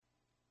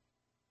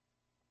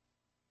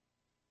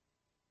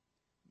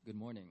Good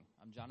morning.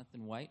 I'm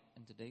Jonathan White,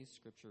 and today's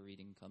scripture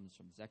reading comes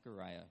from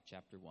Zechariah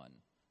chapter 1,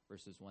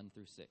 verses 1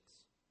 through 6,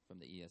 from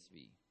the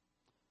ESV.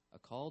 A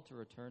call to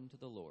return to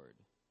the Lord.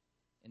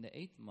 In the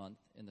 8th month,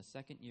 in the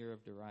 2nd year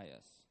of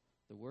Darius,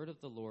 the word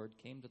of the Lord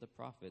came to the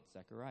prophet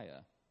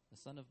Zechariah, the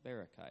son of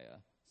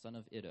Berechiah, son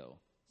of Iddo,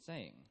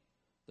 saying,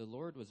 The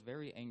Lord was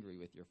very angry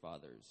with your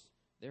fathers.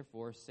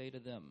 Therefore say to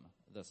them,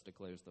 Thus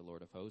declares the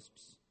Lord of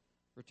hosts,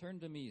 Return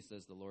to me,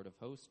 says the Lord of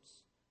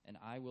hosts, and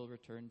I will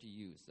return to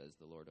you, says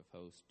the Lord of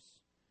hosts.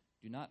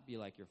 Do not be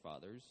like your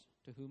fathers,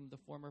 to whom the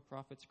former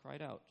prophets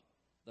cried out.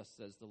 Thus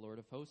says the Lord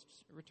of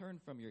hosts,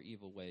 Return from your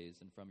evil ways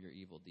and from your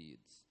evil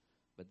deeds.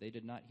 But they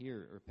did not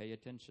hear or pay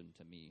attention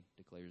to me,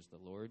 declares the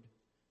Lord.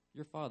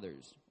 Your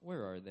fathers,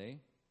 where are they?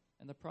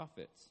 And the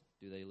prophets,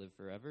 do they live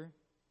forever?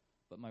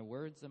 But my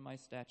words and my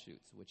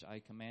statutes, which I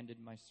commanded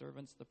my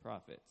servants the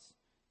prophets,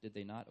 did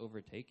they not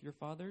overtake your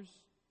fathers?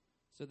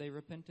 So they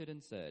repented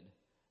and said,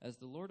 As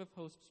the Lord of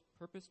hosts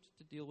purposed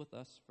to deal with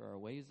us for our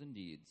ways and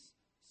deeds,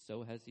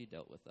 so has he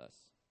dealt with us.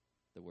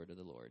 The word of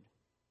the Lord.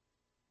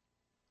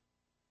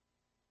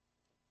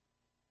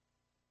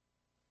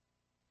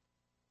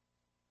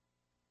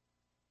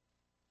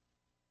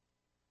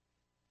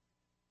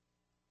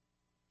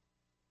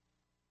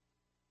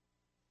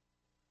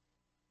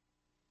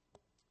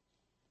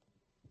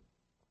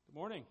 Good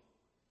morning.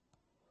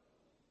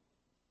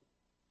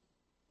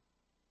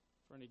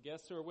 For any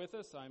guests who are with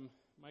us, I'm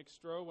Mike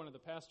Stroh, one of the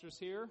pastors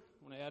here.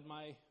 I want to add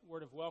my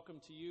word of welcome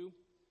to you.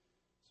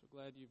 So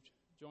glad you've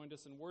joined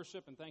us in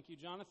worship, and thank you,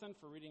 Jonathan,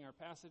 for reading our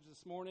passage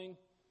this morning.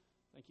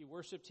 Thank you,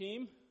 worship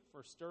team,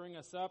 for stirring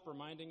us up,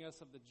 reminding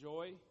us of the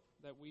joy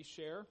that we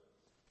share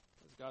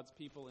as God's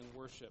people in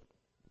worship.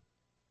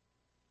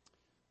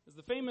 As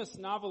the famous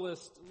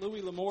novelist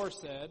Louis L'Amour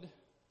said,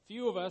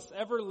 few of us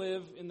ever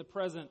live in the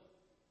present.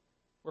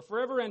 We're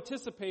forever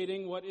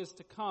anticipating what is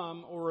to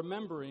come or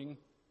remembering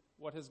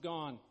what has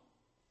gone.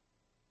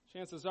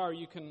 Chances are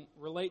you can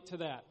relate to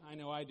that. I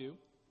know I do.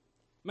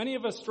 Many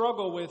of us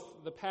struggle with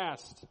the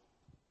past.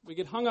 We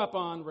get hung up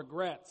on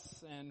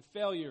regrets and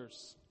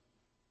failures,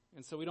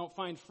 and so we don't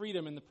find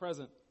freedom in the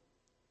present.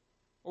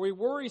 Or we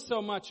worry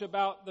so much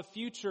about the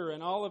future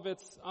and all of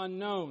its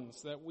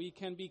unknowns that we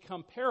can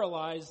become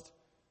paralyzed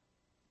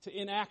to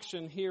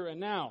inaction here and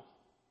now.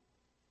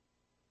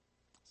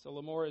 So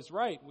L'Amour is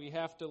right. We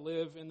have to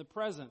live in the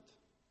present.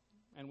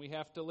 And we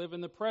have to live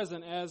in the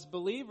present as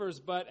believers.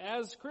 But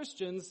as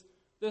Christians,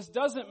 this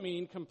doesn't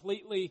mean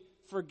completely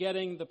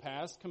forgetting the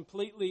past,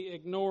 completely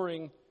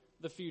ignoring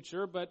the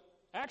future, but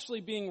actually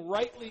being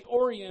rightly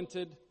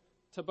oriented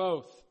to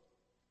both.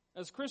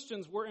 As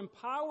Christians, we're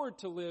empowered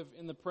to live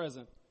in the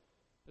present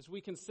as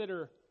we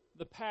consider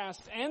the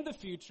past and the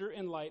future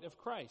in light of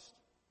Christ.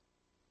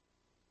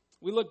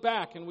 We look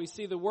back and we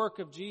see the work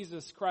of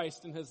Jesus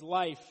Christ in his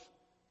life,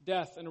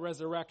 death, and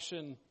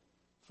resurrection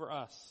for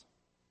us.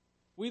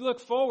 We look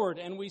forward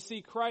and we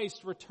see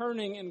Christ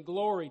returning in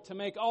glory to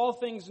make all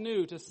things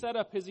new, to set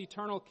up his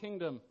eternal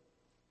kingdom.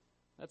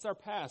 That's our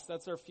past,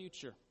 that's our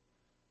future.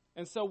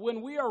 And so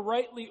when we are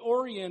rightly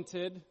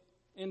oriented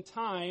in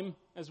time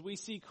as we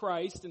see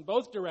Christ in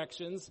both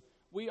directions,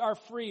 we are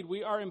freed,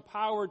 we are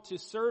empowered to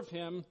serve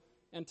him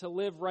and to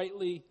live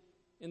rightly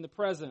in the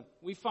present.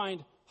 We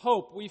find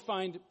hope, we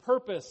find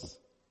purpose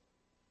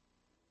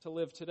to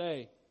live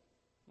today.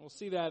 We'll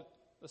see that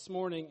this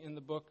morning in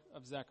the book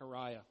of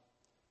Zechariah.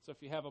 So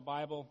if you have a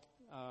Bible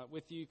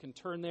with you, you can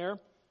turn there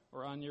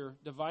or on your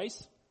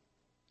device.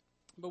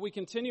 But we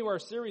continue our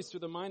series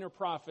through the minor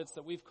prophets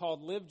that we've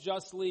called Live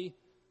Justly,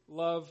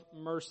 Love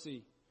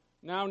Mercy.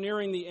 Now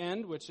nearing the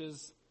end, which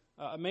is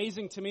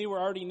amazing to me. We're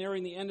already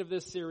nearing the end of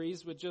this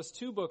series with just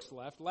 2 books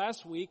left.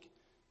 Last week,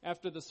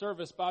 after the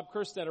service, Bob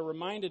Kerstetter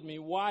reminded me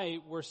why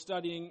we're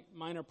studying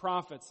minor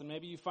prophets, and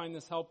maybe you find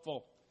this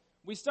helpful.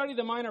 We study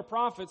the minor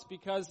prophets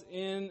because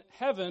in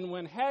heaven,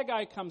 when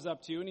Haggai comes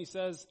up to you and he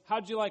says,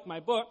 how'd you like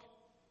my book?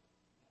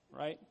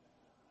 Right?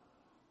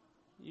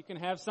 You can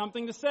have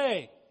something to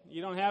say.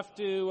 You don't have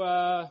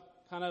to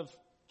kind of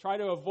try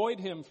to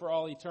avoid him for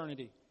all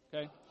eternity.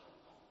 Okay?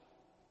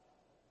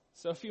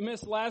 So if you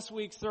missed last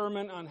week's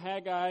sermon on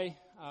Haggai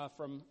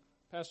from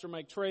Pastor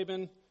Mike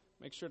Traben,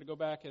 make sure to go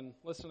back and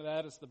listen to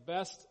that. It's the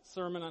best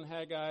sermon on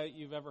Haggai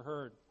you've ever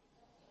heard.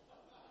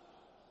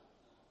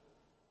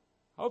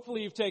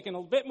 Hopefully you've taken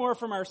a bit more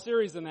from our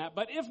series than that,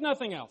 but if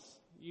nothing else,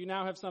 you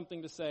now have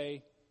something to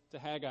say to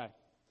Haggai.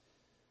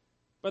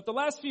 But the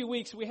last few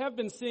weeks, we have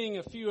been seeing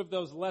a few of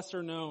those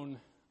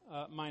lesser-known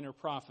minor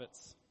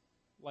prophets,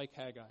 like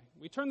Haggai.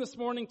 We turn this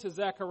morning to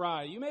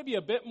Zechariah. You may be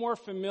a bit more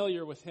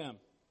familiar with him,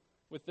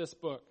 with this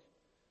book.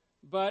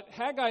 But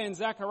Haggai and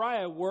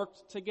Zechariah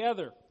worked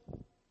together.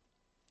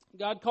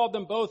 God called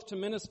them both to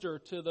minister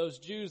to those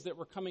Jews that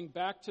were coming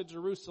back to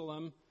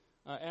Jerusalem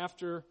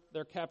after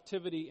their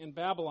captivity in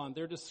Babylon.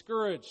 They're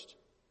discouraged.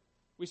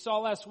 We saw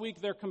last week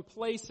they're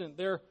complacent.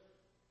 They're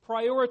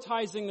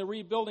prioritizing the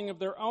rebuilding of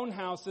their own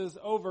houses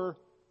over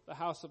the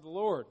house of the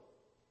Lord,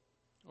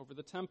 over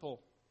the temple.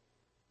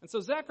 And so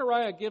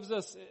Zechariah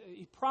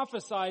he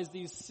prophesies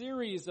these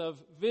series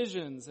of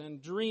visions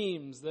and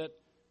dreams that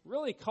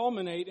really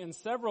culminate in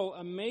several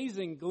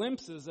amazing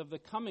glimpses of the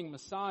coming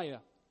Messiah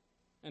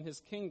and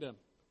his kingdom.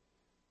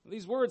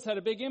 These words had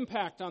a big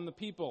impact on the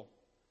people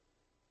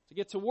to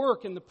get to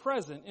work in the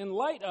present in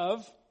light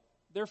of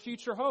their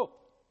future hope.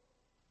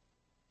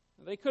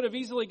 They could have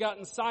easily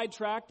gotten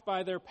sidetracked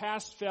by their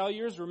past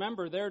failures.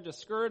 Remember, they're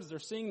discouraged. They're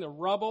seeing the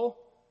rubble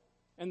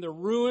and the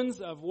ruins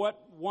of what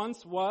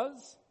once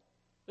was.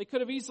 They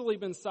could have easily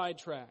been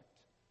sidetracked.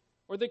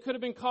 Or they could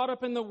have been caught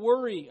up in the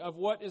worry of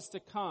what is to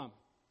come.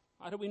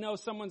 How do we know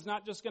someone's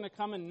not just going to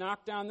come and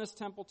knock down this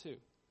temple too?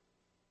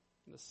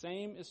 And the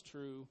same is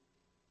true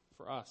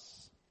for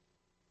us.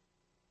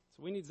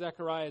 So we need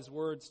Zechariah's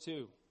words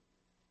too.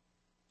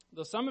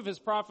 Though some of his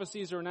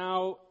prophecies are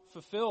now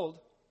fulfilled,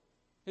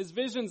 his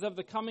visions of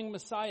the coming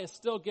Messiah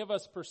still give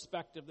us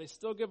perspective. They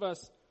still give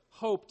us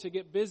hope to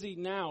get busy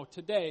now,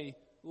 today,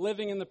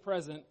 living in the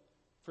present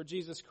for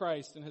Jesus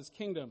Christ and his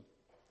kingdom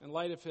in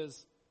light of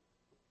his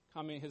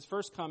coming, his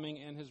first coming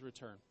and his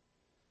return.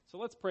 So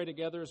let's pray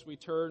together as we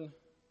turn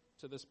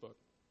to this book.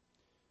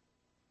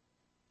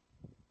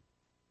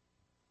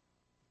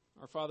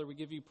 Our Father, we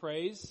give you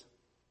praise.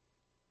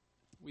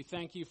 We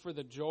thank you for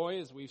the joy,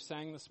 as we've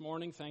sang this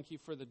morning. Thank you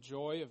for the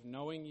joy of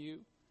knowing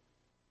you.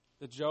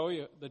 The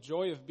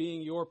joy of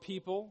being your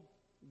people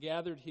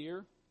gathered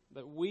here,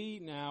 that we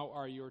now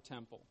are your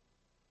temple.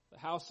 The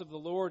house of the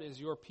Lord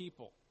is your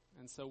people.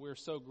 And so we're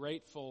so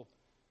grateful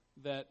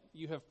that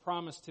you have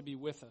promised to be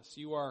with us.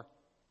 You are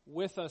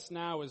with us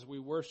now as we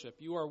worship.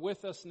 You are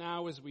with us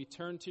now as we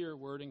turn to your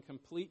word in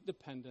complete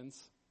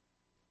dependence,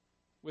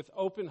 with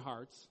open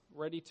hearts,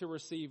 ready to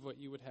receive what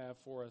you would have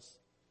for us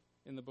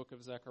in the book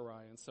of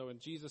Zechariah. And so in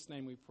Jesus'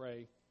 name we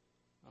pray.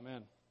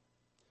 Amen.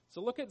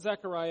 So look at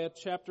Zechariah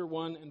chapter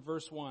 1 and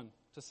verse 1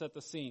 to set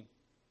the scene.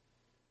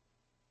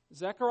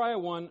 Zechariah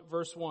 1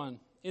 verse 1.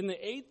 In the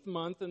 8th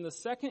month, in the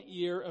 2nd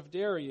year of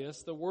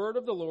Darius, the word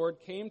of the Lord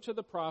came to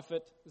the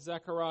prophet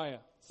Zechariah,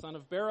 son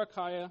of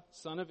Berechiah,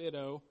 son of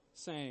Iddo,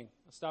 saying,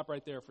 I'll stop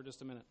right there for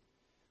just a minute.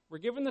 We're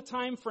given the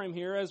time frame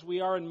here, as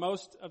we are in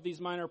most of these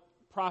minor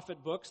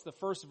prophet books. The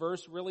first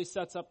verse really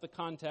sets up the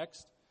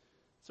context.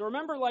 So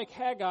remember, like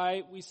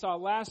Haggai we saw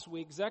last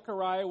week,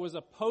 Zechariah was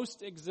a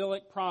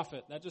post-exilic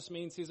prophet. That just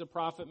means he's a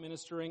prophet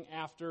ministering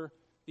after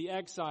the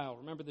exile.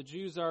 Remember, the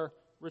Jews are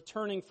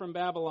returning from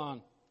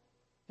Babylon.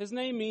 His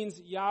name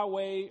means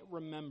Yahweh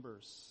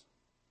remembers.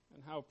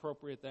 And how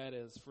appropriate that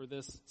is for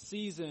this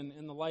season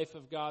in the life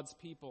of God's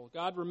people.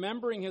 God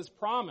remembering his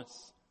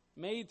promise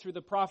made through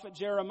the prophet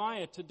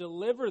Jeremiah to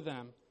deliver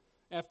them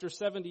after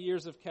 70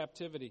 years of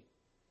captivity.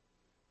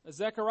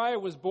 Zechariah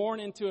was born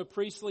into a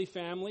priestly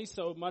family,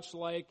 so much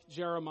like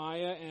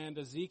Jeremiah and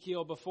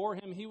Ezekiel before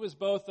him, he was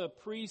both a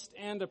priest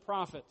and a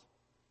prophet.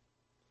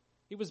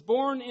 He was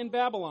born in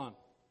Babylon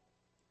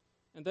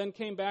and then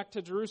came back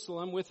to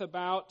Jerusalem with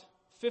about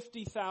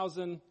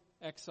 50,000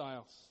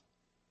 exiles.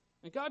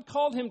 And God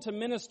called him to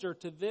minister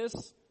to this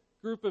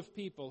group of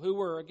people who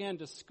were, again,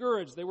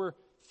 discouraged. They were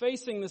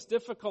facing this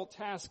difficult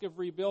task of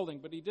rebuilding,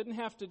 but he didn't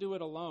have to do it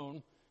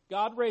alone.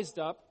 God raised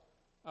up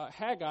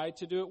Haggai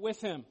to do it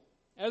with him.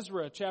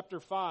 Ezra chapter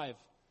 5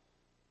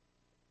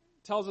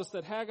 tells us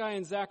that Haggai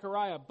and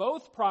Zechariah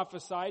both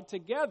prophesied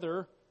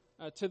together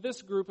to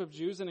this group of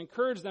Jews and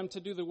encouraged them to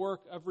do the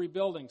work of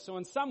rebuilding. So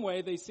in some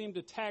way, they seemed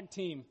to tag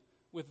team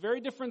with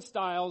very different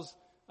styles,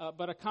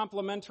 but a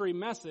complementary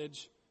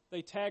message.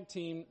 They tag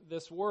team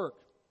this work.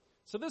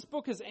 So this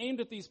book is aimed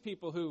at these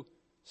people who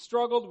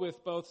struggled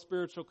with both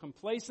spiritual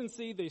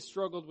complacency, they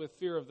struggled with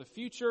fear of the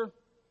future,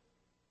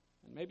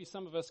 and maybe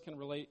some of us can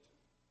relate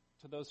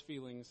to those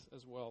feelings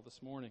as well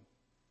this morning.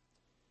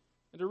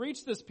 And to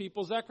reach this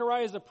people,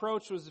 Zechariah's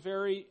approach was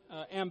very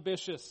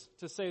ambitious,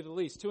 to say the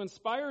least. To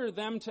inspire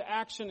them to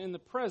action in the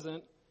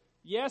present,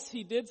 yes,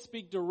 he did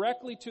speak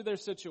directly to their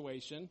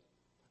situation,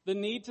 the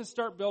need to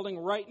start building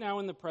right now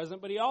in the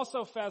present, but he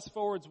also fast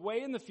forwards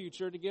way in the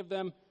future to give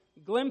them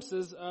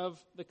glimpses of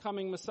the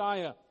coming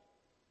Messiah.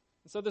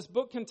 And so this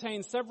book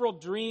contains several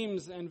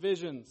dreams and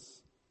visions.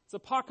 It's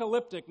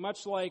apocalyptic,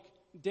 much like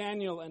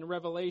Daniel and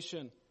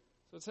Revelation.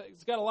 So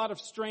it's got a lot of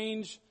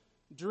strange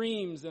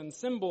dreams and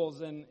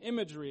symbols and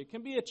imagery. It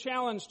can be a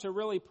challenge to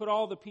really put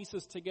all the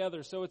pieces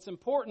together. So it's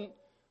important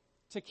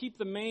to keep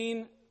the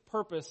main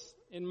purpose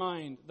in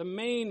mind, the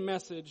main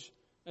message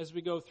as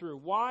we go through,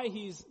 why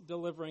he's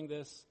delivering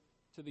this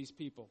to these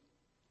people.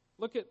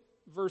 Look at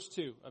verse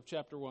 2 of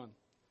chapter 1.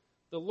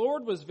 The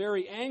Lord was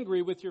very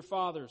angry with your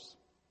fathers.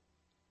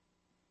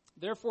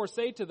 Therefore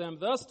say to them,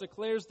 thus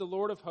declares the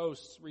Lord of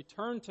hosts,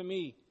 return to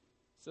me,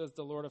 says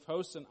the Lord of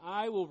hosts, and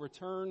I will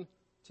return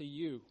to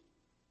you,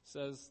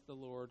 says the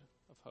Lord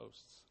of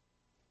hosts.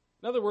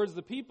 In other words,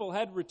 the people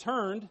had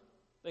returned.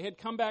 They had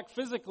come back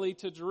physically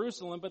to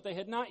Jerusalem, but they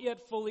had not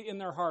yet fully in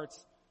their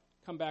hearts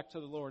come back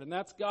to the Lord. And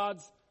that's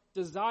God's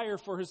desire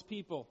for his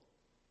people,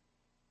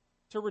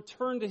 to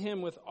return to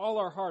him with all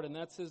our heart, and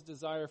that's his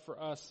desire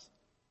for us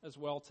as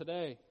well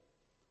today.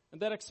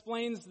 And that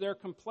explains their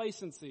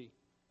complacency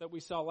that we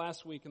saw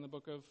last week in the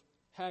book of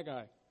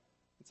Haggai.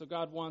 And so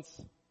God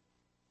wants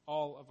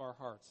all of our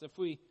hearts. If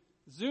we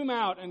zoom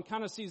out and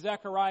kind of see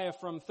Zechariah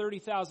from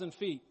 30,000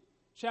 feet.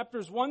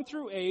 Chapters 1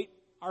 through 8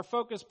 are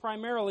focused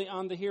primarily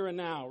on the here and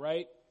now,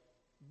 right?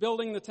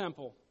 Building the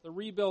temple, the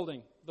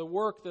rebuilding, the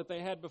work that they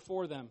had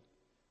before them.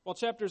 While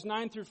chapters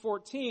 9 through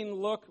 14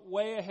 look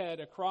way ahead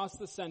across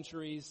the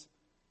centuries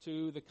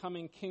to the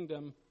coming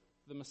kingdom,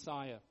 the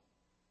Messiah.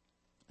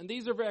 And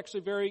these are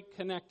actually very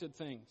connected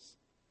things.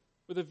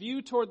 With a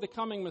view toward the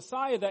coming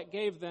Messiah, that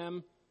gave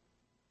them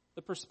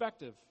the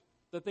perspective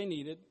that they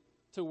needed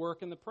to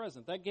work in the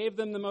present. That gave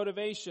them the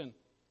motivation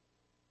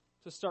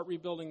to start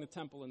rebuilding the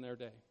temple in their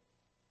day.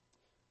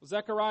 Well,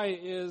 Zechariah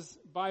is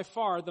by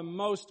far the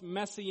most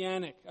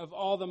messianic of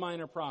all the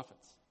minor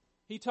prophets.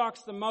 He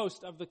talks the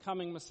most of the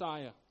coming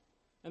Messiah.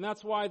 And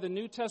that's why the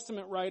New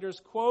Testament writers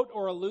quote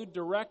or allude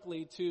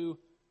directly to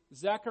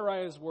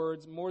Zechariah's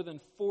words more than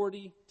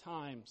 40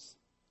 times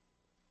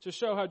to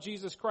show how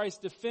Jesus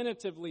Christ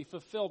definitively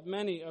fulfilled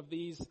many of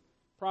these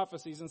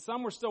prophecies. And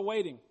some we're still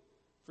waiting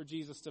for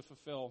Jesus to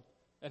fulfill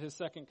at his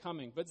second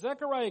coming. But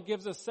Zechariah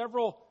gives us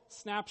several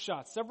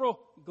snapshots, several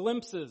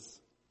glimpses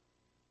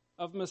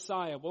of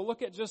Messiah. We'll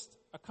look at just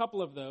a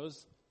couple of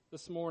those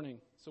this morning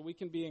so we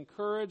can be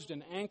encouraged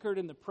and anchored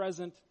in the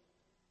present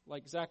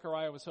like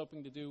Zechariah was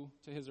hoping to do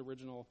to his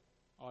original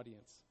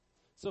audience.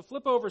 So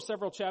flip over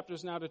several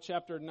chapters now to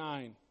chapter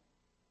 9.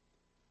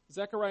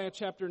 Zechariah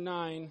chapter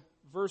 9,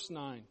 verse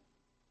 9.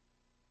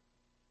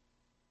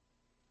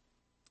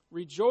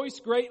 Rejoice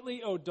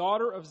greatly, O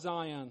daughter of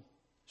Zion.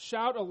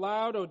 Shout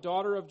aloud, O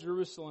daughter of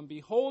Jerusalem.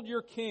 Behold,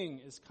 your king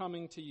is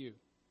coming to you.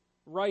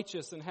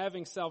 Righteous and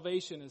having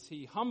salvation is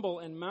he, humble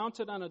and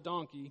mounted on a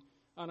donkey,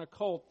 on a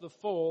colt, the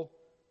foal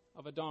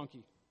of a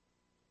donkey.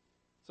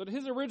 So to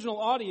his original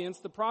audience,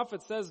 the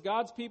prophet says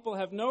God's people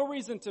have no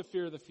reason to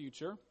fear the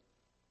future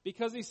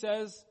because he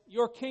says,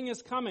 your king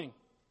is coming.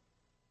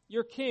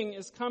 Your king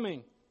is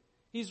coming.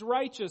 He's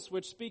righteous,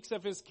 which speaks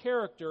of his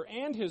character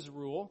and his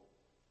rule,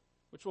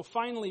 which will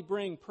finally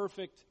bring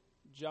perfect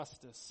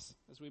justice,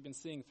 as we've been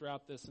seeing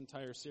throughout this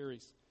entire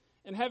series.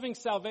 And having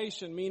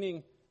salvation,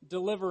 meaning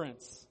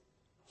deliverance.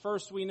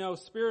 First, we know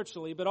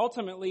spiritually, but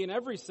ultimately in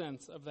every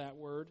sense of that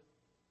word.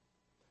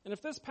 And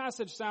if this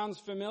passage sounds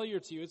familiar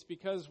to you, it's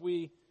because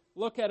we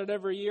look at it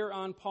every year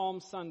on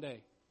Palm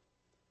Sunday.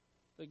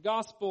 The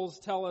Gospels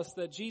tell us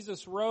that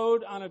Jesus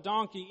rode on a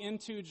donkey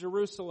into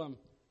Jerusalem,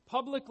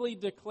 publicly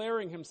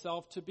declaring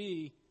himself to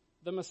be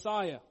the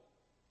Messiah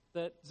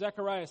that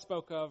Zechariah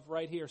spoke of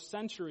right here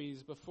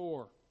centuries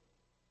before.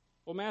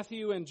 Well,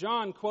 Matthew and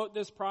John quote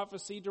this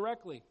prophecy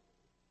directly.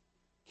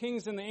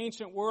 Kings in the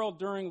ancient world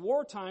during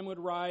wartime would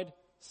ride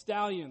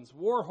stallions,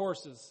 war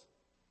horses.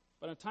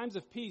 But in times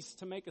of peace,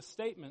 to make a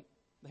statement,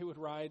 they would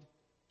ride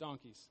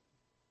donkeys.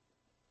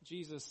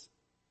 Jesus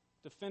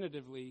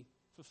definitively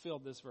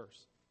fulfilled this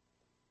verse.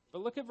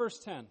 But look at verse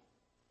 10.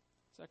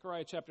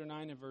 Zechariah chapter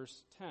 9 and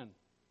verse 10.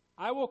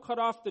 I will cut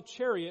off the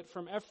chariot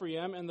from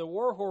Ephraim and the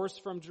war horse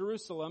from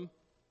Jerusalem,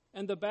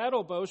 and the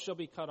battle bow shall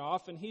be cut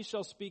off, and he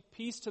shall speak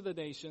peace to the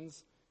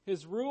nations.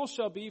 His rule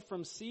shall be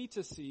from sea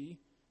to sea,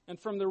 and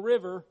from the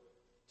river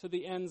to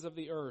the ends of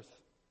the earth.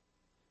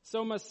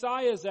 So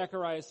Messiah,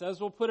 Zechariah says,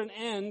 will put an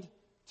end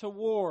to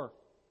war.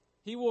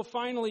 He will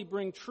finally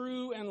bring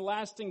true and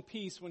lasting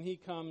peace when he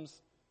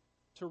comes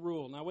to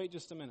rule. Now wait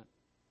just a minute.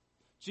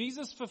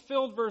 Jesus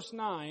fulfilled verse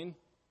 9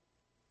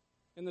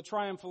 in the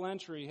triumphal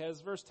entry.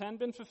 Has verse 10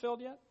 been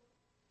fulfilled yet?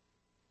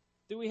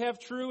 Do we have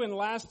true and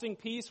lasting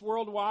peace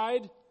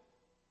worldwide?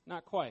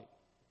 Not quite.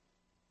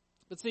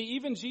 But see,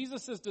 even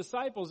Jesus'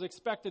 disciples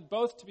expected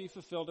both to be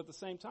fulfilled at the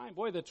same time.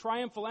 Boy, the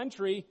triumphal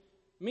entry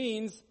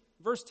means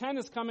verse 10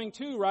 is coming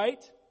too,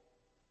 right?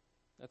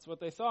 That's what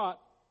they thought.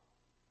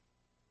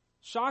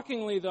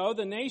 Shockingly, though,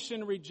 the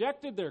nation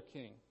rejected their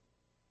king,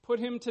 put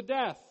him to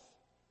death,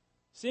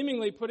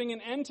 seemingly putting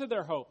an end to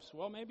their hopes.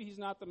 Well, maybe he's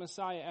not the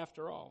Messiah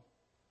after all.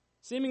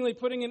 Seemingly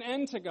putting an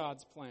end to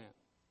God's plan.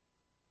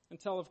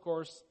 Until, of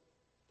course,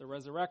 the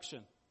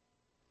resurrection.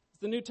 As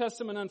the New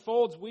Testament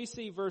unfolds, we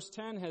see verse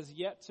 10 has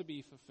yet to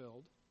be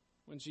fulfilled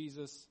when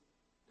Jesus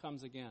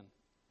comes again.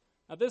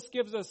 Now, this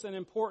gives us an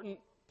important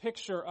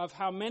picture of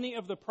how many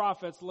of the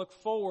prophets look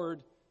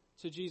forward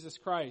to Jesus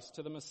Christ,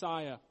 to the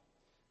Messiah.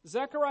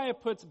 Zechariah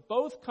puts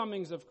both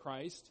comings of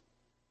Christ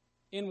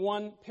in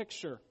one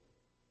picture.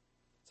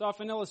 It's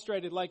often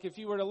illustrated like if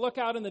you were to look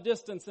out in the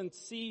distance and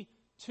see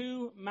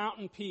two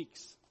mountain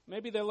peaks.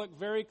 Maybe they look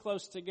very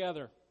close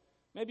together.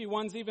 Maybe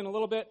one's even a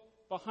little bit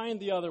behind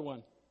the other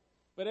one.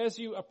 But as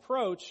you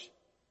approach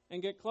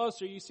and get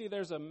closer, you see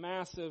there's a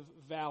massive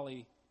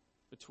valley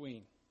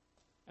between.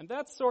 And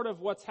that's sort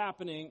of what's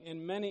happening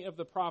in many of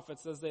the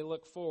prophets as they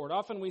look forward.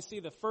 Often we see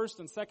the first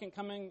and second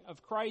coming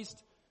of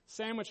Christ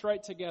sandwiched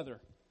right together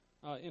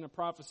in a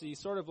prophecy,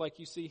 sort of like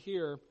you see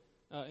here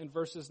in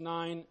verses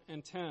 9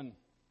 and 10.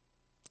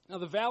 Now,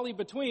 the valley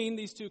between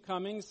these two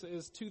comings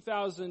is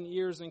 2,000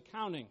 years and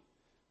counting.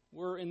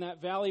 We're in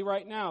that valley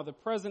right now, the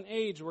present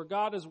age where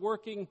God is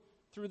working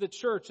through the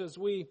church as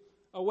we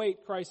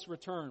await Christ's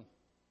return.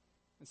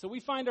 And so we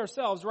find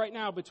ourselves right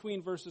now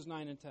between verses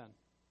 9 and 10.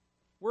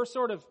 We're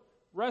sort of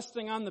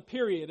resting on the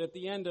period at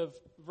the end of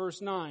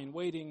verse 9,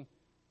 waiting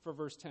for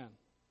verse 10.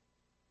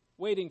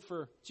 Waiting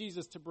for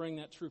Jesus to bring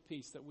that true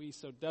peace that we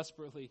so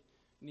desperately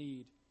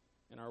need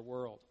in our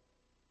world.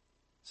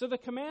 So the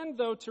command,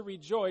 though, to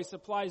rejoice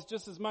applies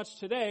just as much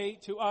today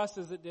to us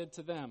as it did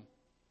to them.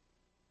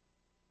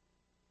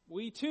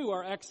 We too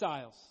are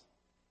exiles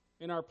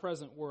in our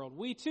present world.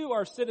 We too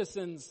are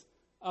citizens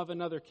of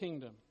another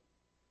kingdom.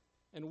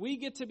 And we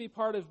get to be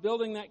part of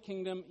building that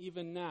kingdom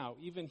even now,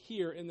 even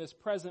here in this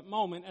present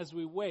moment as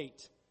we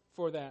wait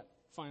for that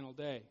final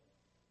day.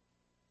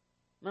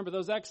 Remember,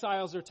 those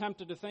exiles are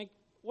tempted to think,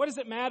 what does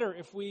it matter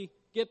if we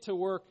get to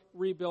work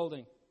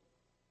rebuilding?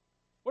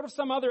 What if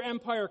some other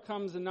empire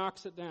comes and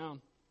knocks it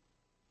down?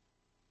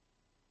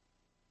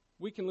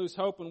 We can lose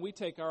hope when we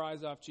take our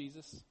eyes off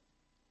Jesus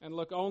and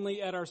look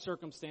only at our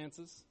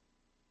circumstances.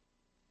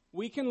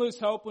 We can lose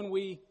hope when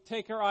we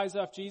take our eyes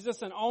off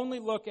Jesus and only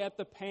look at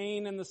the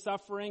pain and the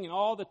suffering and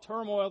all the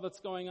turmoil that's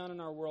going on in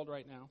our world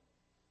right now.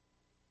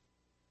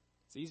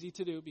 It's easy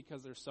to do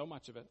because there's so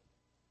much of it.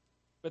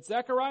 But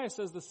Zechariah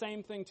says the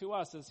same thing to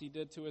us as he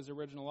did to his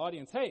original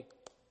audience. Hey,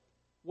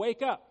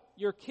 wake up.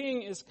 Your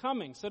king is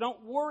coming. So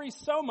don't worry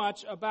so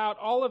much about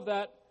all of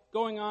that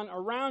going on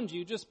around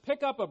you. Just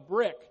pick up a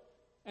brick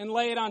and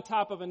lay it on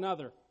top of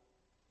another.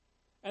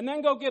 And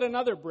then go get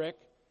another brick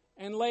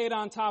and lay it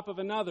on top of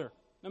another.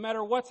 No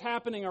matter what's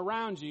happening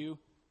around you,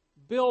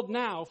 build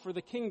now for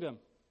the kingdom.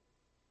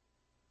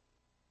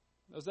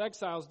 Those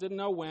exiles didn't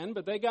know when,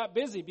 but they got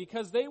busy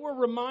because they were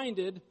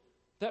reminded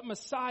that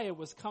Messiah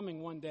was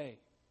coming one day.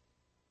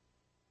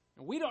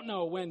 And we don't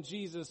know when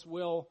Jesus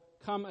will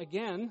come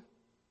again,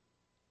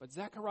 but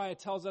Zechariah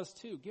tells us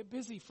too, get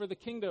busy for the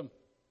kingdom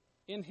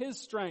in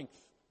his strength,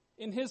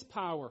 in his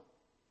power.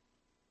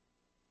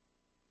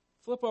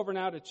 Flip over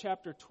now to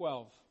chapter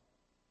 12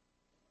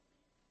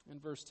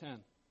 and verse 10.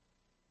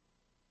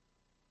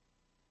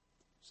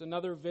 It's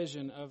another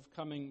vision of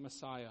coming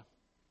Messiah.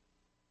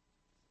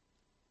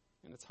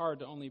 And it's hard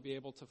to only be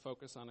able to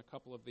focus on a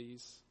couple of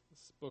these.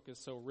 This book is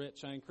so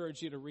rich. I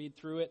encourage you to read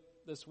through it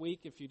this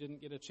week if you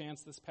didn't get a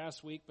chance this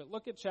past week. But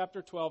look at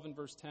chapter 12 and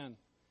verse 10.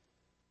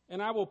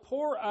 And I will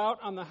pour out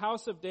on the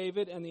house of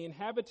David and the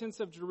inhabitants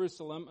of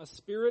Jerusalem a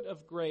spirit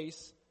of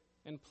grace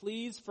and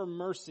pleas for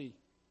mercy,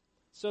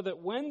 so that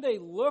when they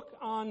look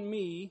on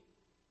me,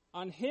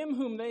 on him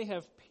whom they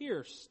have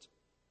pierced,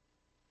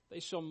 they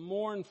shall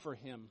mourn for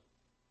him,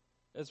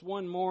 as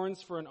one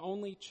mourns for an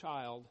only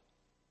child,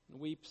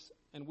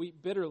 and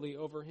weep bitterly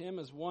over him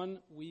as one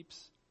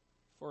weeps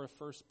for a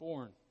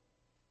firstborn.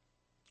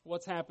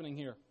 What's happening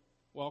here?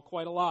 Well,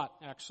 quite a lot,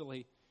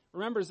 actually.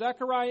 Remember,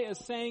 Zechariah is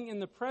saying in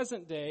the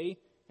present day,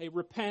 hey,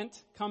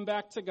 repent, come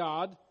back to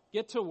God,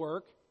 get to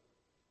work.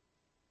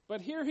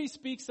 But here he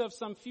speaks of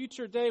some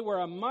future day where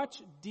a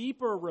much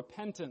deeper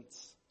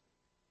repentance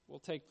will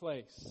take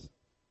place.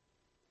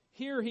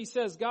 Here he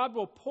says God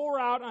will pour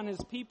out on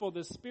his people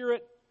the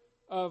spirit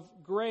of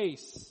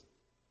grace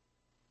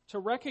to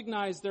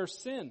recognize their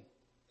sin,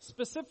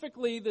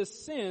 specifically the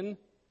sin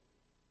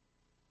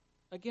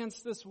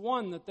against this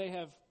one that they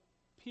have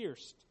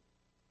pierced.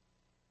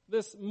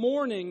 This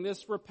mourning,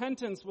 this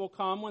repentance will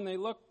come when they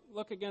look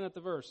again at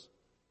the verse,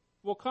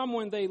 will come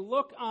when they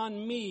look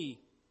on me,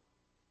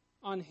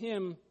 on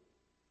him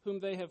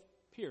whom they have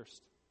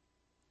pierced.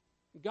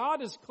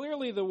 God is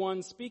clearly the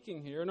one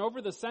speaking here, and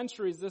over the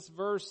centuries this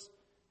verse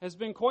has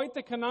been quite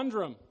the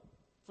conundrum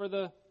for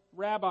the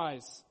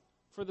rabbis,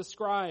 for the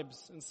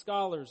scribes and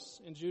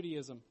scholars in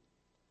Judaism.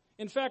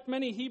 In fact,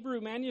 many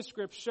Hebrew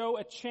manuscripts show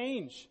a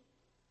change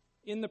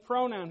in the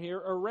pronoun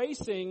here,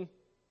 erasing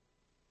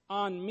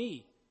on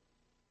me.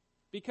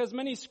 Because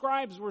many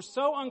scribes were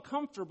so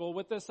uncomfortable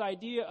with this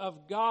idea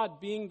of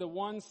God being the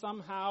one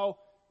somehow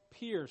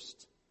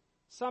pierced,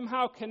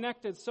 somehow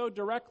connected so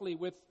directly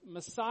with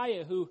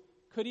Messiah who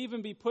could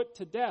even be put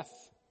to death.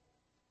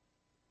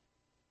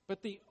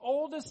 But the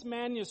oldest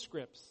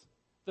manuscripts,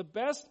 the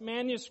best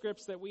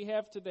manuscripts that we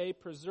have today,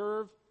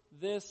 preserve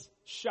this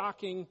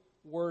shocking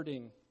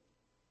wording.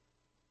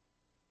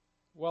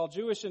 While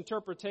Jewish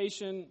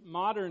interpretation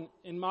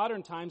in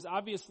modern times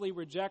obviously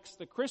rejects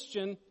the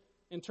Christian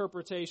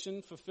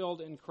interpretation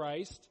fulfilled in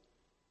Christ,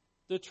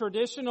 the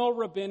traditional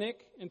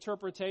rabbinic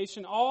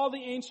interpretation, all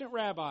the ancient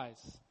rabbis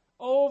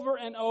over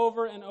and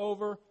over and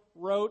over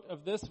wrote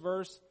of this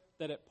verse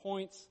that it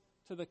points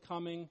to the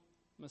coming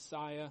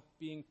Messiah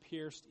being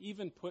pierced,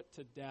 even put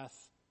to death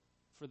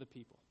for the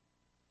people.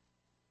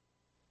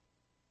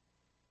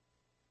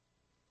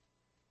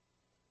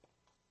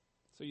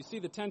 So you see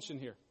the tension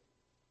here.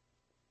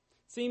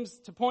 It seems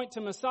to point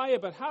to Messiah,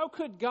 but how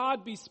could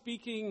God be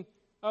speaking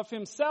of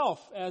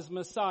himself as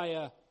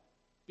Messiah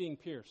being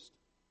pierced?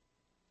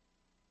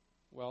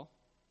 Well,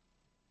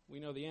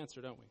 we know the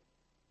answer, don't we?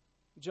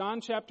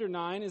 John chapter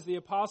 9, as the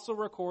apostle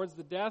records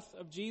the death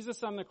of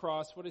Jesus on the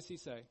cross, what does he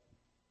say?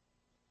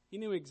 He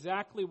knew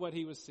exactly what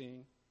he was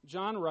seeing.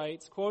 John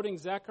writes, quoting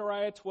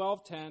Zechariah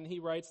 12:10, he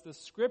writes, "The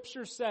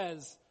scripture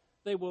says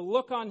they will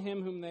look on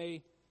him whom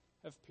they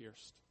have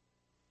pierced."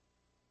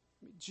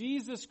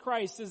 Jesus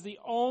Christ is the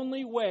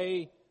only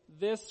way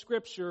this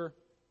scripture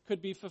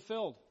could be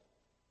fulfilled.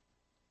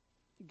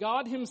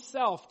 God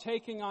himself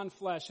taking on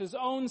flesh, his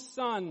own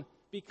Son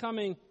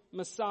becoming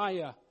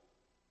Messiah,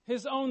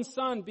 his own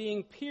Son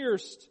being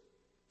pierced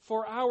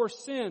for our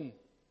sin.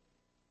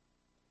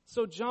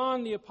 So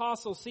John the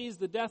Apostle sees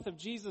the death of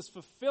Jesus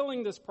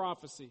fulfilling this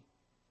prophecy.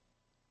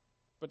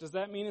 But does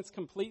that mean it's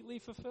completely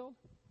fulfilled?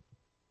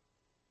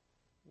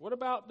 What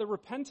about the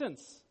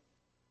repentance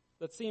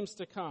that seems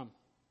to come?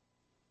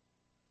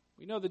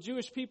 We know the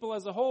Jewish people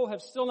as a whole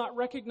have still not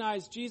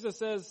recognized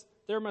Jesus as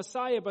their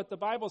Messiah, but the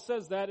Bible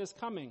says that is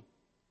coming.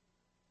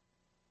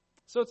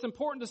 So it's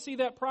important to see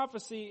that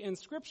prophecy in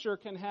Scripture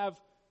can have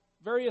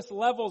various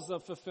levels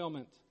of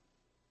fulfillment.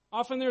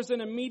 Often there's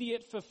an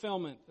immediate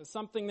fulfillment,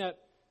 something that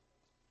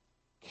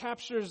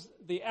captures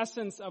the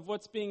essence of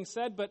what's being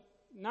said, but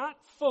not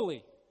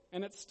fully.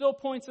 And it still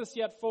points us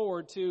yet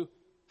forward to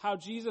how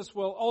Jesus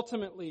will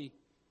ultimately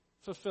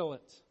fulfill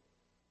it.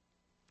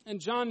 And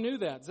John knew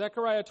that.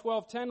 Zechariah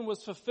 12:10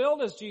 was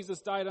fulfilled as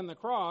Jesus died on the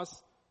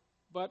cross,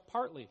 but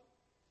partly.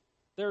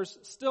 There's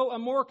still a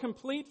more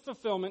complete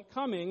fulfillment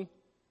coming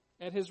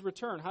at his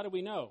return. How do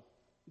we know?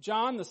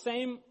 John, the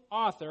same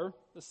author,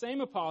 the same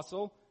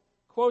apostle,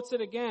 quotes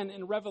it again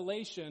in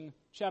Revelation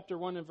chapter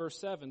 1 and verse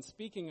 7,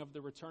 speaking of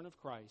the return of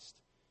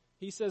Christ.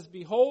 He says,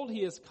 "Behold,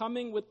 he is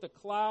coming with the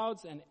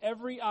clouds, and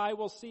every eye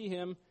will see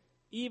him,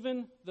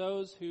 even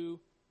those who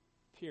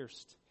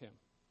pierced him.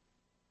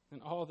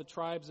 And all the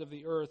tribes of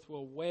the earth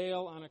will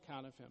wail on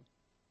account of him."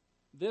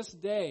 This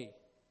day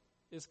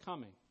is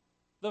coming.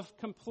 The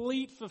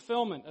complete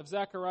fulfillment of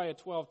Zechariah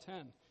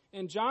 12:10.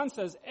 And John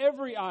says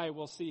every eye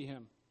will see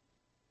him,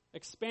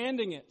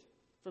 expanding it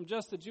from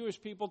just the Jewish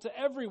people to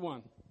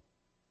everyone,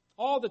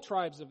 all the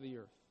tribes of the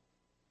earth.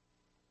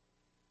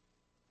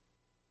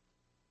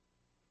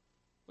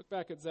 Look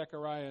back at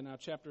Zechariah now,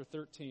 chapter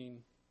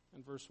 13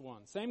 and verse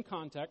 1. Same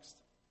context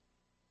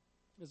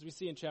as we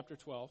see in chapter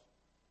 12.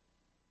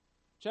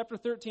 Chapter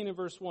 13 and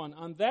verse 1.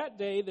 "On that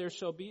day there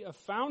shall be a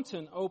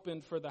fountain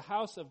opened for the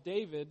house of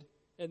David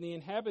and the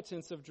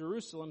inhabitants of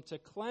Jerusalem to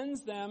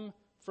cleanse them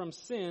from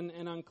sin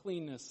and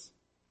uncleanness."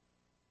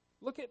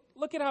 Look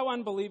at how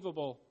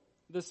unbelievable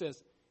this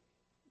is.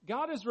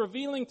 God is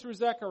revealing through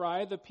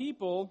Zechariah the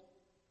people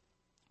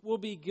will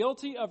be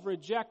guilty of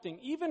rejecting,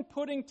 even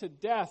putting to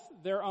death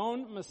their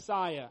own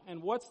Messiah.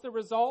 And what's the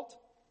result?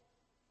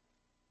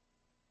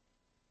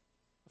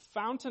 A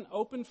fountain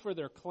opened for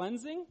their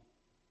cleansing?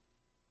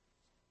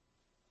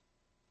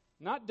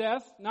 Not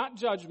death, not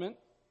judgment,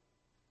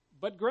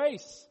 but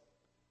grace.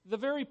 The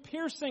very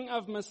piercing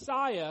of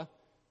Messiah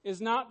is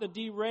not the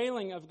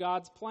derailing of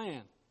God's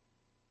plan.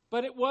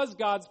 But it was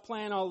God's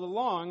plan all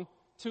along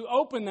to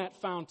open that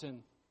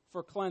fountain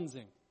for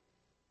cleansing.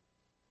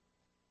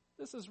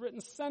 This is written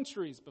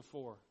centuries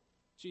before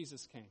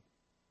Jesus came.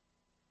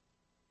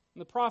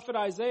 And the prophet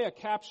Isaiah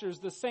captures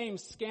the same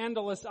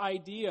scandalous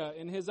idea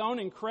in his own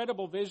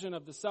incredible vision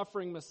of the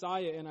suffering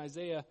Messiah in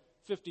Isaiah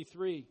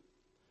 53.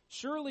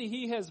 "Surely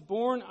he has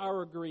borne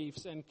our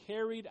griefs and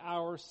carried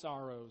our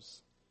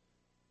sorrows.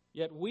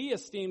 Yet we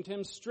esteemed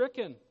him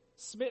stricken,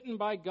 smitten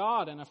by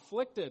God, and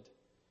afflicted.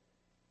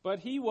 But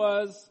he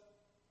was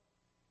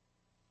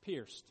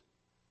pierced.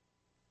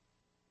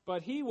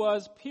 But he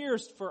was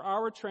pierced for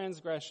our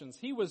transgressions.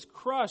 He was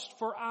crushed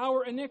for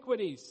our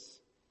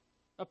iniquities.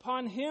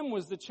 Upon him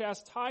was the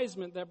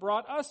chastisement that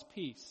brought us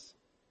peace.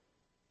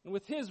 And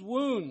with his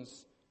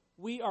wounds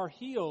we are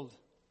healed.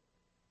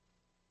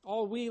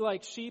 All we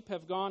like sheep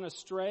have gone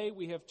astray.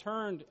 We have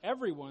turned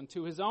everyone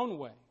to his own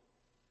way.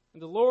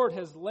 And the Lord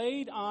has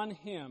laid on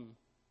him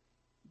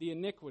the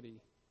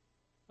iniquity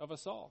of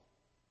us all."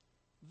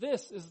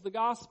 This is the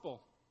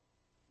gospel,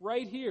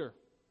 right here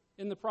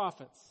in the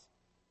prophets.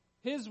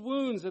 His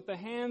wounds at the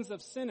hands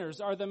of sinners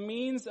are the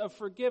means of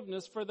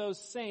forgiveness for those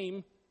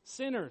same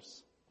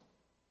sinners.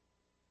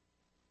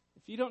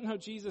 If you don't know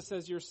Jesus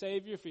as your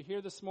Savior, if you're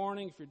here this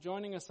morning, if you're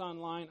joining us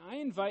online, I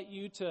invite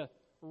you to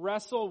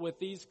wrestle with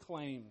these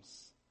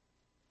claims.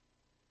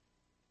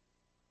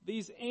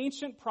 These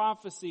ancient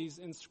prophecies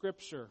in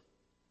Scripture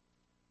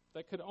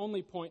that could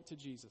only point to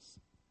Jesus.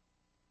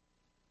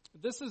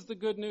 This is the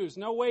good news.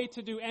 No way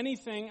to do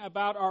anything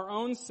about our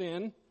own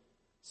sin,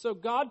 so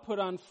God put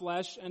on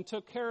flesh and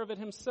took care of it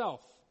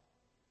himself.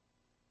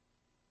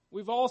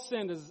 We've all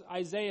sinned, as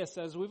Isaiah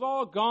says. We've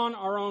all gone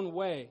our own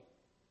way.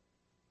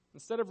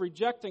 Instead of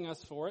rejecting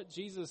us for it,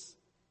 Jesus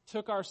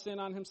took our sin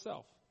on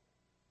himself.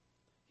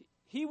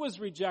 He was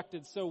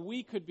rejected so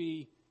we could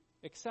be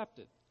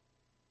accepted.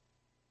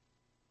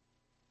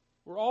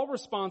 We're all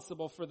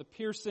responsible for the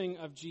piercing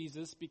of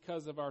Jesus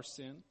because of our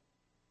sin.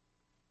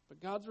 But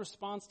God's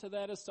response to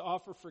that is to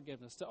offer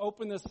forgiveness, to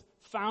open this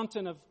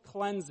fountain of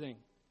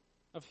cleansing,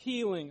 of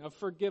healing, of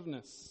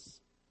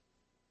forgiveness.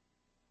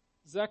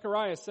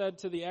 Zechariah said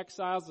to the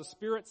exiles, "The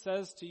Spirit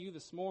says to you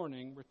this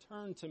morning,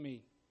 return to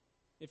me."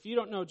 If you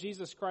don't know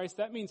Jesus Christ,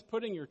 that means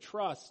putting your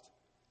trust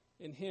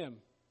in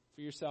him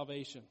for your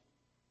salvation.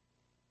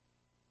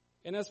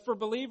 And as for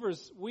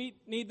believers, we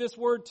need this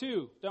word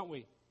too, don't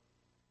we?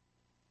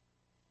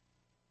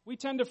 We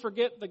tend to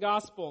forget the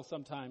gospel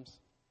sometimes.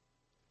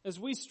 As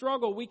we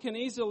struggle, we can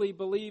easily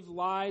believe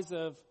lies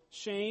of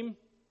shame.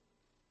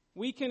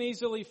 We can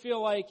easily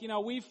feel like,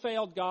 we've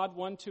failed God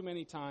one too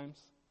many times,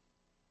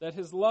 that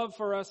His love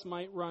for us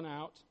might run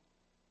out,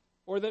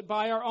 or that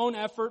by our own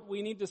effort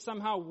we need to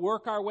somehow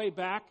work our way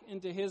back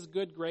into His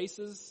good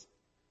graces.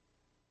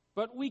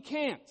 But we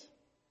can't.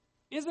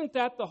 Isn't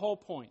that the whole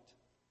point?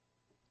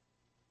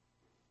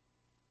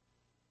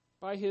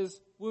 By His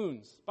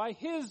wounds,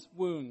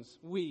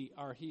 we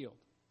are healed.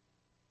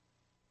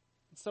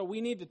 So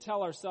we need to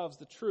tell ourselves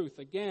the truth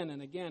again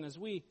and again as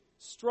we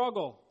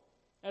struggle,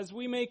 as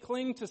we may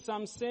cling to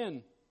some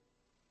sin.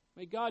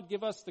 May God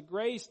give us the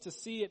grace to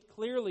see it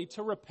clearly,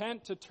 to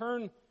repent, to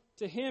turn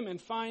to Him and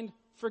find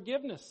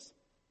forgiveness,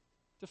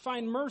 to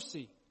find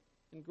mercy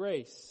and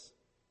grace.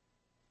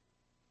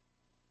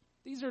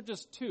 These are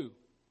just two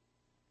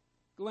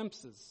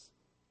glimpses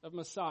of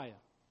Messiah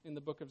in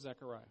the book of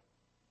Zechariah.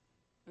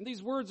 And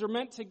these words are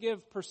meant to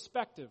give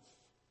perspective,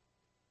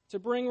 to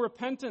bring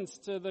repentance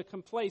to the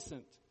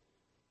complacent,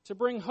 to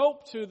bring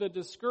hope to the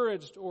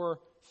discouraged or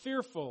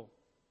fearful.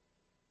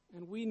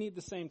 And we need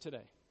the same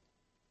today.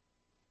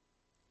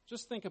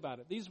 Just think about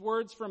it. These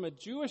words from a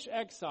Jewish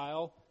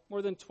exile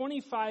more than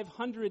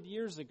 2,500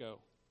 years ago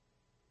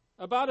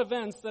about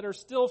events that are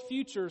still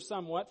future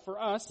somewhat for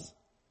us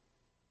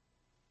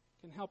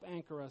can help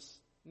anchor us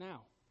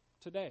now,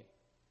 today.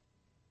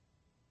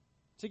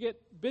 To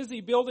get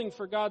busy building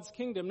for God's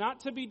kingdom,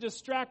 not to be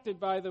distracted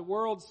by the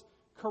world's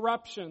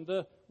corruption,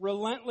 the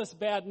relentless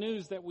bad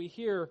news that we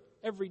hear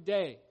every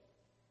day,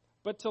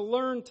 but to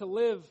learn to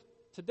live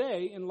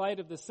today in light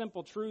of the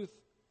simple truth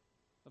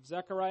of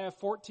Zechariah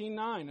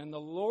 14:9, and the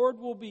Lord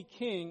will be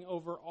king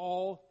over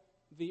all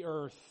the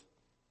earth.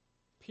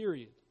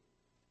 Period.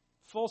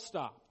 Full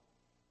stop.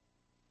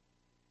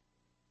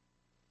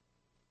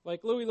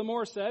 Like Louis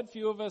L'Amour said,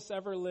 few of us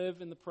ever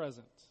live in the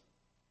present.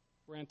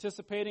 We're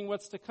anticipating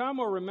what's to come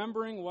or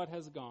remembering what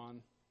has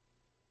gone.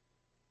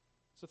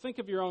 So think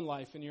of your own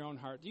life and your own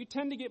heart. Do you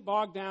tend to get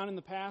bogged down in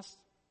the past?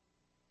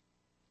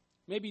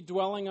 Maybe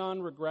dwelling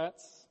on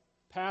regrets,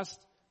 past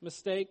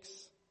mistakes?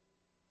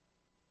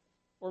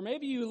 Or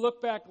maybe you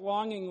look back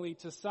longingly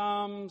to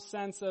some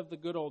sense of the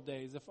good old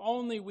days. If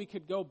only we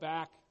could go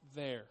back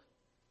there.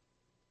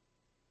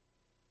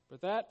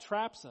 But that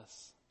traps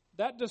us.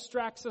 That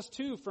distracts us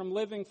too from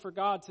living for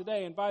God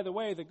today. And by the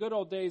way, the good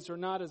old days are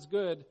not as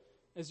good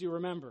as you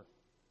remember.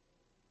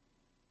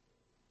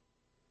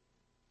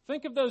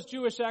 Think of those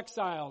Jewish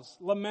exiles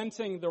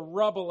lamenting the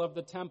rubble of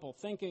the temple,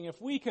 thinking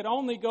if we could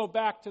only go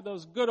back to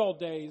those good old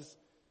days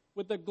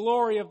with the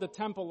glory of the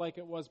temple like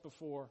it was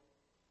before.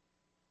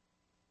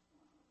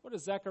 What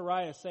does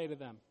Zechariah say to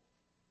them?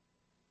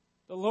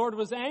 The Lord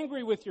was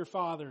angry with your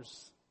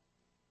fathers.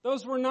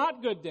 Those were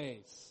not good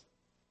days.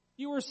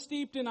 You were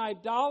steeped in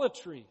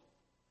idolatry.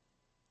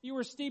 You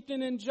were steeped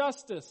in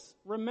injustice.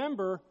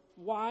 Remember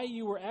why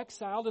you were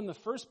exiled in the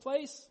first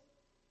place?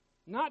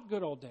 Not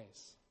good old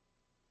days.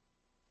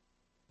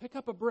 Pick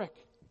up a brick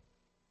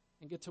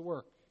and get to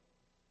work.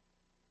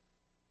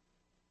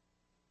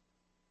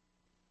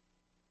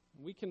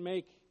 We can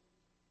make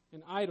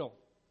an idol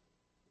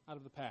out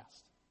of the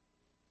past.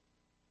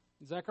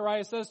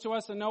 Zechariah says to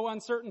us in no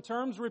uncertain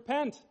terms,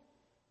 repent.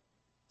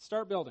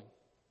 Start building.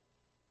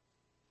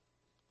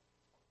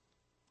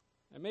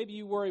 And maybe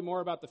you worry more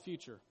about the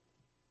future.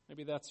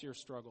 Maybe that's your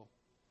struggle.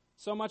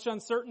 So much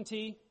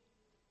uncertainty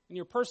in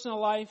your personal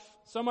life,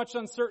 so much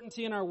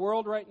uncertainty in our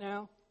world right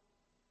now.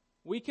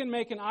 We can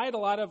make an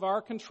idol out of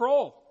our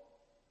control,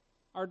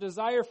 our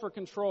desire for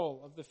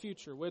control of the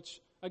future,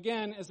 which,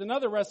 again, is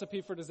another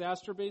recipe for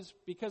disaster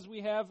because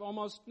we have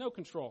almost no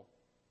control.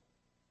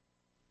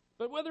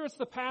 But whether it's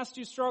the past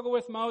you struggle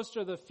with most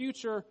or the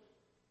future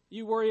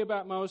you worry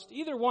about most,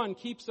 either one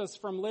keeps us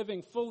from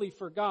living fully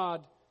for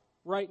God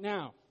right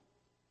now.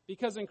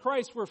 Because in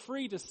Christ we're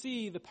free to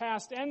see the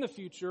past and the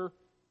future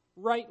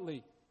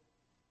rightly.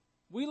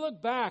 We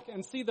look back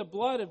and see the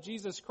blood of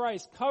Jesus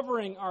Christ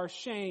covering our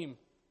shame,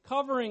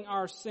 covering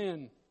our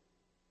sin,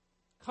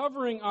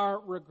 covering our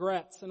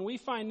regrets, and we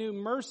find new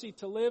mercy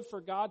to live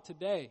for God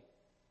today.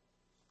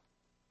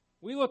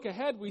 We look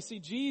ahead, we see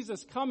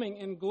Jesus coming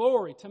in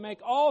glory to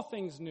make all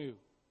things new.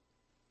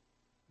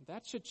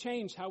 That should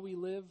change how we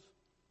live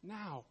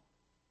now.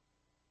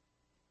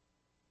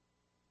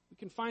 We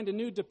can find a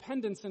new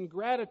dependence and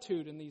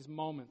gratitude in these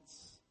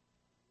moments.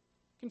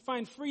 We can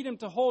find freedom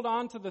to hold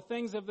on to the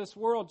things of this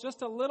world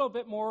just a little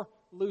bit more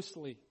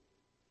loosely.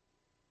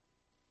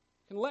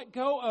 We can let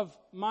go of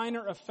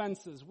minor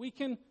offenses. We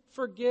can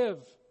forgive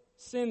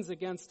sins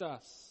against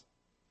us.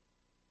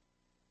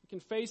 We can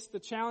face the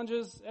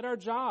challenges at our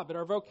job, at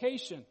our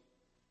vocation,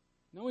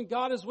 knowing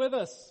God is with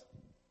us.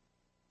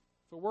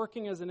 If we're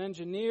working as an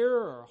engineer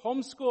or a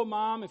homeschool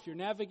mom, if you're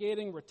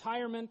navigating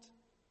retirement,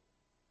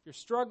 if you're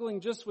struggling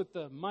just with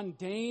the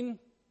mundane,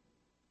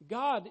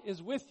 God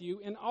is with you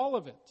in all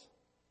of it.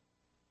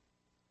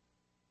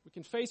 We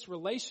can face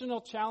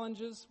relational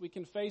challenges. We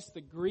can face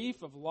the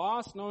grief of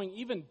loss, knowing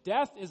even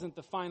death isn't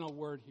the final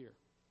word here.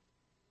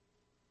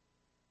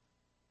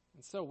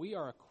 And so we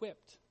are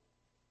equipped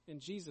in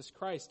Jesus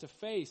Christ to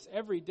face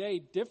every day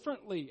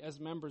differently as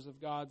members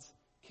of God's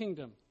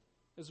kingdom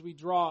as we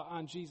draw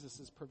on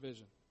Jesus'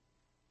 provision.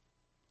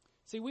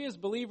 See, we as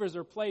believers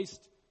are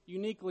placed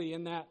uniquely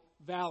in that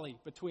valley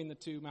between the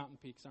two mountain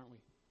peaks, aren't we?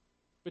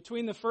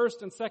 Between the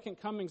first and second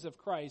comings of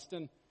Christ.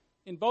 And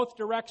in both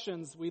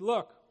directions we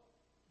look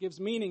gives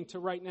meaning to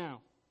right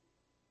now.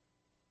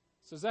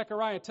 So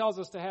Zechariah tells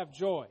us to have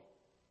joy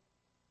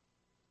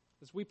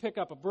as we pick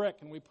up a brick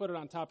and we put it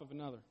on top of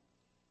another,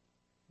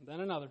 and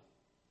then another,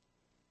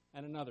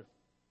 and another.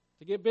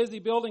 To get busy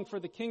building for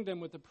the kingdom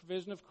with the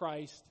provision of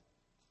Christ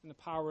and the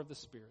power of the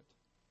Spirit.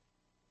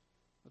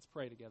 Let's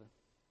pray together.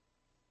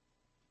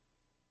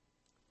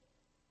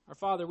 Our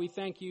Father, we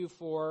thank you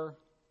for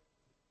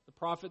the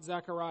prophet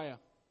Zechariah.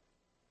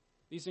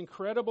 These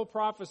incredible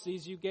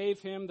prophecies you gave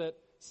him that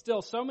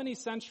still so many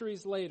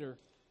centuries later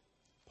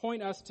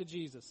point us to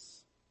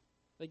Jesus.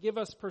 They give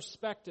us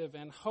perspective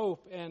and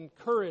hope and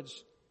courage.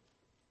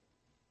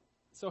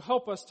 So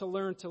help us to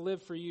learn to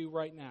live for you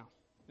right now,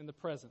 in the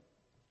present.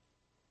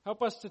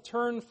 Help us to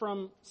turn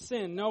from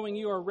sin, knowing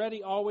you are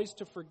ready always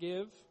to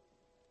forgive,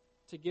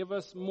 to give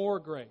us more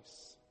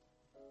grace.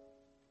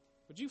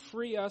 Would you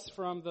free us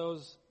from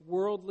those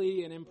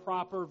worldly and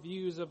improper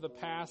views of the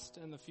past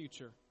and the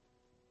future?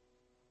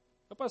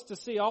 Help us to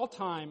see all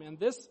time and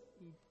this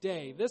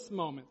day, this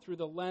moment, through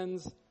the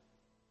lens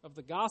of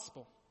the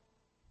gospel,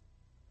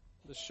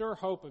 the sure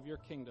hope of your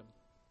kingdom.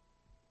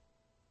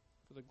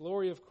 For the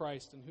glory of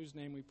Christ, in whose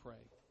name we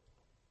pray.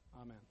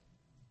 Amen.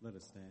 Let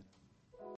us stand.